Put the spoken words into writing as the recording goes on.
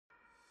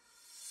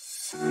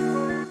When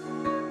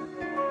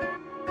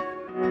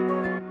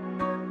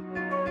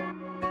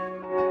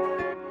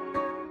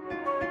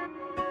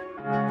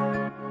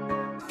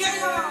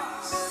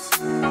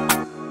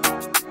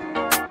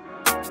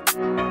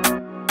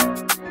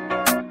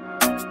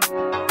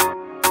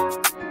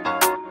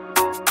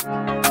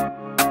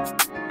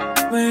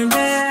they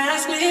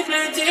ask me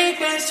plenty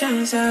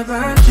questions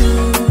about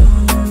you,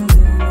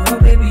 oh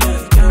baby,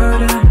 I tell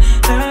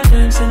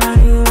them, so now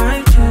you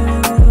I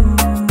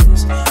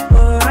choose.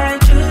 Oh, I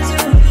choose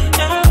you,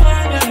 no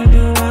one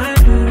do I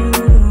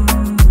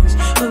lose.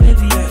 Oh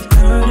baby, I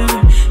tell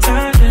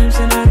them,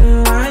 so now you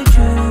I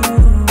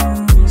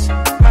choose.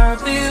 I'll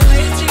be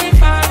waiting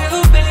for you,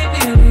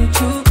 baby,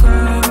 to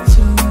come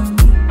to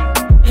me.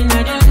 And I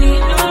don't need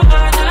no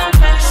other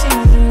person,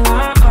 you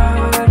are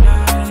all I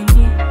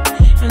need.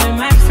 And then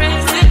my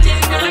friends, they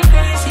think I'm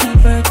crazy,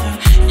 but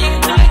you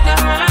like that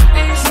my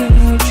face,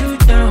 hold you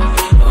down,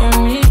 hold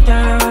me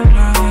down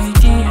like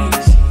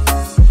this.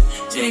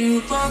 Say you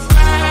go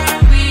cry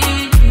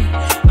with me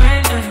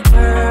when I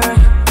cry.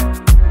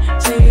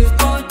 Say you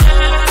go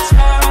dance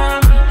for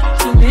me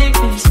to make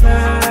me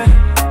smile.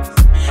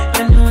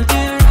 I know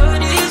the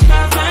road is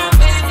rough, my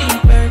baby,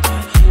 but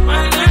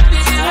why not be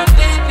your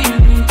baby?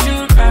 Need you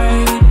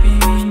right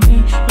with me,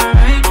 my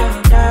right or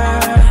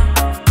die.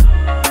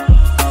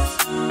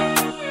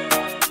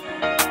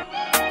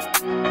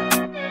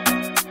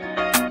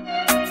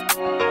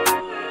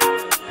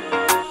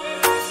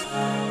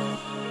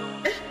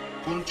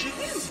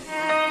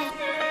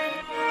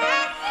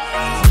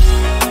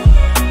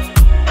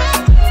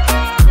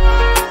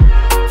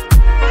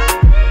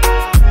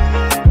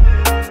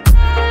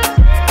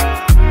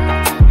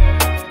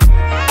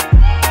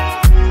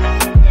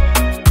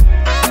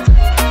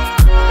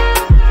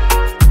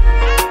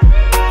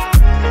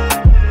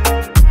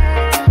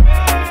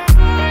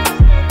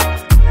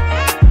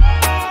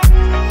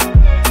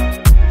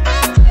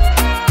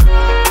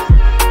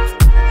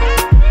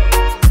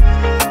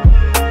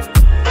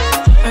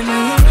 I know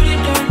you really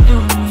don't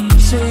know me,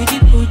 so you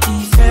did put the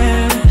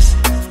first.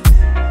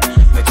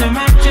 But I'm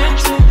a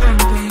gentleman,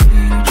 baby,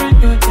 you don't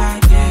know that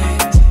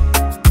yet.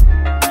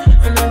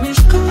 I know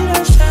it's cold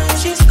outside,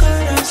 she's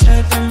cold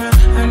outside, but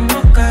I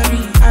know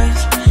carry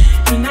ice.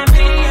 In a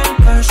million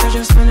cars, I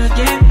just wanna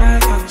get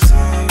back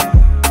outside.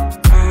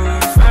 I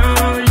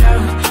found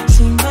love,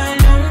 sing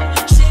along,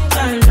 sing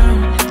along,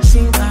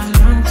 sing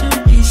along to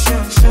this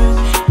your song,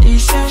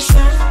 this your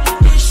song,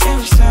 this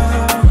your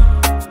song.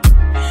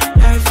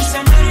 Life is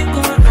a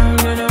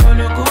merry-go-round, and I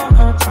wanna go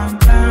up and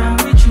down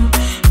with you.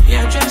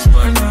 Yeah, just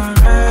wanna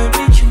ride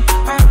with you.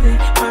 I'll be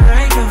my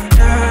ride or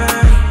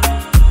die.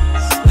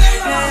 They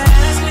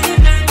ask me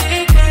plenty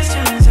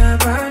questions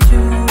about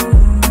you.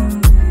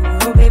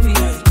 Oh baby, I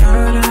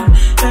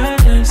tell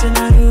them, so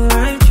now you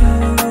I